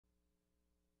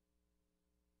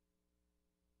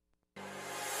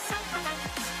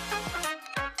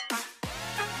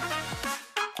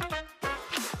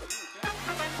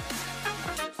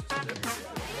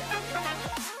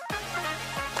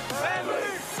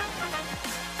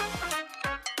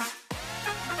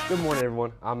Good morning,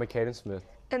 everyone. I'm McCaden Smith.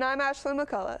 And I'm Ashley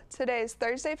McCullough. Today is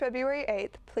Thursday, February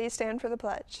 8th. Please stand for the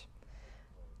pledge.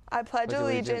 I pledge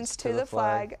allegiance to the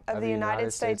flag of the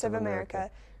United States of America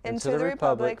and to the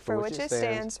republic for which it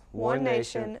stands, one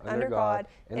nation, under God,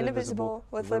 indivisible,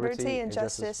 with liberty and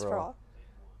justice for all.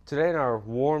 Today in our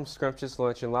warm, scrumptious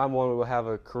lunch, in line 1 we will have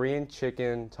a Korean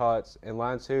chicken tots. In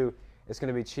line 2, it's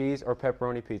going to be cheese or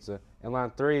pepperoni pizza. In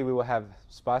line 3, we will have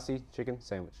spicy chicken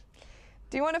sandwich.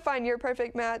 Do you want to find your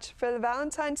perfect match? For the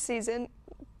Valentine's season,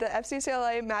 the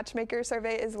FCCLA Matchmaker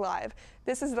Survey is live.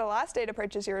 This is the last day to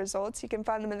purchase your results. You can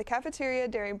find them in the cafeteria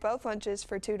during both lunches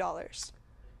for $2.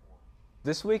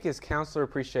 This week is Counselor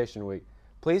Appreciation Week.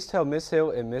 Please tell Miss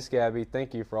Hill and Miss Gabby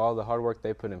thank you for all the hard work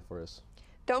they put in for us.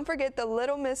 Don't forget the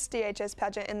Little Miss DHS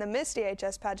pageant and the Miss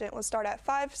DHS pageant will start at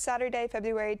 5 Saturday,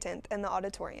 February 10th in the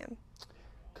auditorium.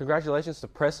 Congratulations to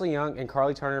Presley Young and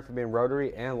Carly Turner for being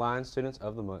Rotary and Lions Students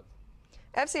of the Month.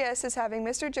 FCS is having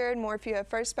Mr. Jared Morphew of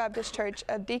First Baptist Church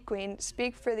of Dqtv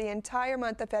speak for the entire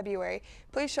month of February.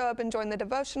 Please show up and join the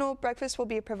devotional. Breakfast will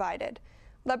be provided.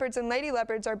 Leopards and Lady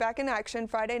Leopards are back in action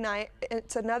Friday night.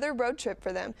 It's another road trip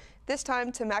for them, this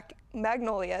time to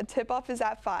Magnolia. Tip-off is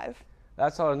at 5.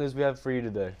 That's all the news we have for you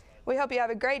today. We hope you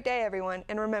have a great day, everyone.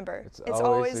 And remember, it's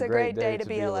always a great day to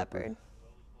be a leopard.